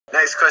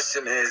Next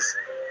question is,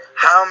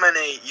 how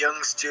many young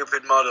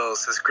stupid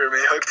models has Grimmy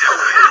hooked up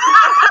with?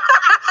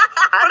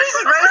 But it's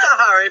great that,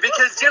 Harry,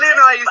 because Gillian and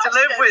I used to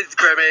live with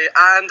Grimmy,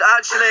 and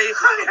actually,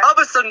 of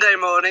a Sunday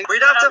morning,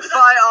 we'd have to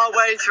fight our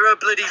way through a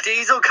bloody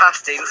diesel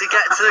casting to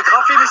get to the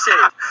coffee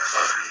machine.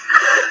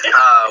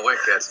 Ah,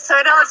 wicked. So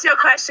in answer to your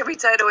question, we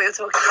don't know what you're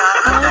talking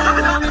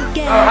about.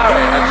 Harry,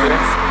 actually,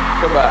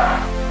 come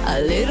back. A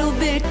little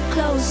bit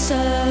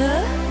closer.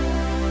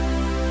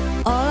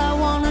 All I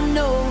wanna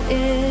know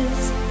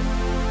is,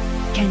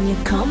 can you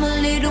come a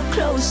little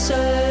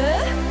closer?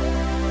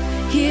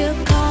 Here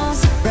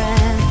comes the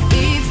breath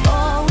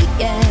before we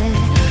get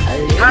a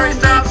little Harry's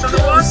down to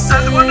the one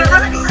and the One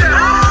Direction.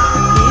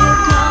 Here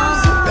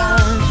comes the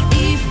rush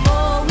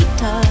before we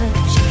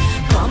touch.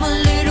 Come a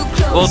little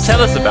closer. Well,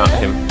 tell us about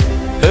him.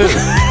 Who?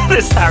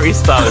 It's Harry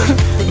Styles.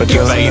 What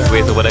you bathe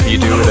with, or whatever you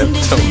do with him.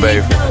 Don't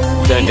bathe.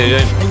 Don't.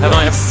 Didn't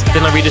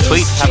I read a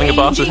tweet? Having a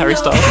bath with Harry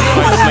Styles? I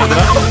just made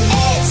that up.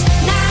 It's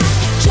not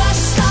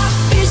just our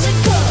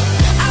physical.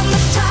 I'm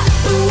the type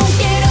who won't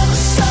get up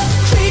so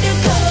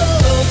critical.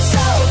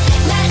 So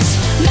let's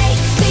make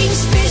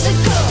things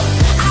physical.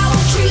 I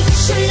will treat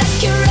you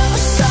like you're ever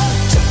so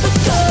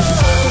typical.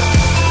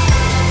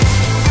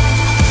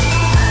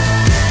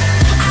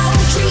 I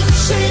will treat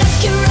you like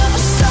you're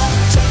ever so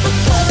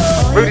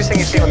typical. Rudest thing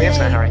you've seen on the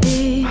internet, Harry?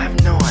 I have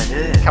no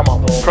idea. Come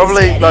on.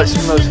 Probably like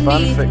some of those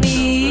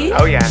fanfics.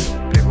 Oh yeah.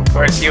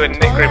 Where it's you and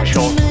Nick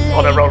Grimshaw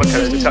on a roller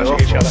coaster touching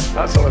each other.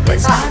 That sort of thing.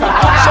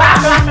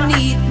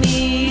 Need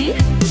me.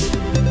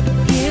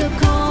 Here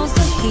comes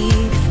the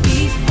heat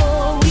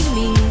before we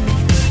meet.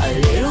 A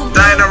little bit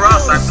Diana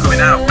Ross, I'm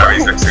coming out.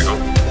 Harry's looks single.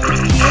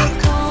 Here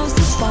comes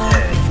the spark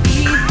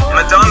before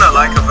Madonna,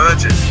 like a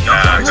virgin.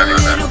 Yeah, exactly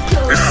like that.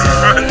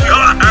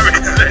 Not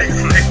Harry's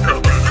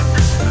single.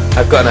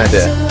 I've got an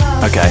idea.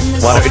 Okay.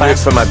 Why don't we do it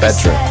from my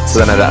bedroom,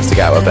 so then I'd have to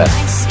get out of bed.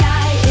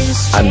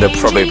 And there'll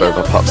probably be a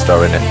pop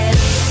star in it.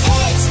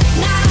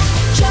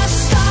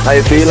 How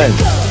you feeling?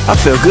 I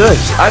feel good.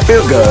 I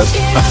feel good.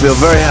 I feel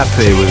very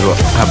happy with what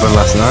happened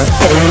last night.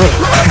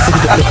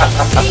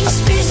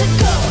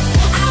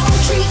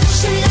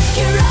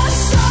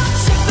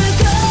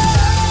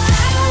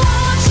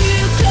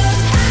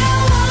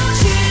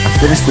 I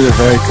finished with a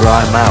very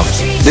dry mouth.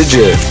 Did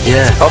you?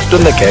 Yeah.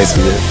 Often the case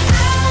with you.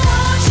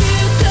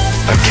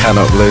 I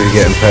cannot believe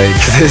you're getting paid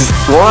for this.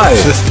 Why?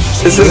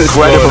 This is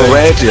incredible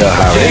radio, Did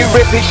Harry. he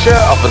rip his shirt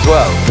off as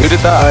well? Who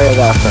did that? Oh yeah,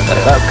 that happened.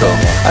 That's cool.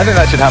 I think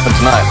that should happen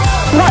tonight.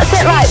 What's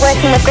it like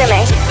working with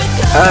Grimmy?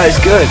 It's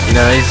good. You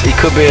know, he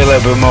could be a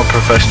little bit more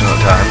professional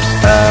at times.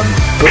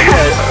 But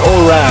yeah,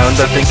 all round,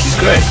 I think he's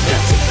great.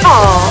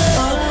 Aww.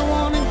 all I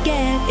wanna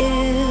get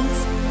is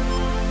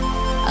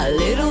a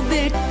little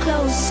bit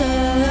closer.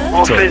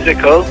 More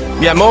physical.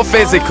 Yeah, more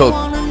physical.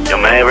 You're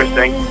my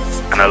everything,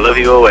 and I love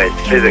you always,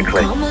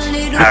 physically.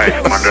 Harry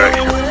from One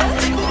Direction.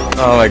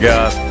 Oh my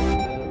god.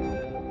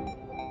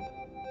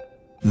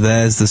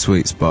 There's the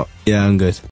sweet spot. Yeah, I'm good.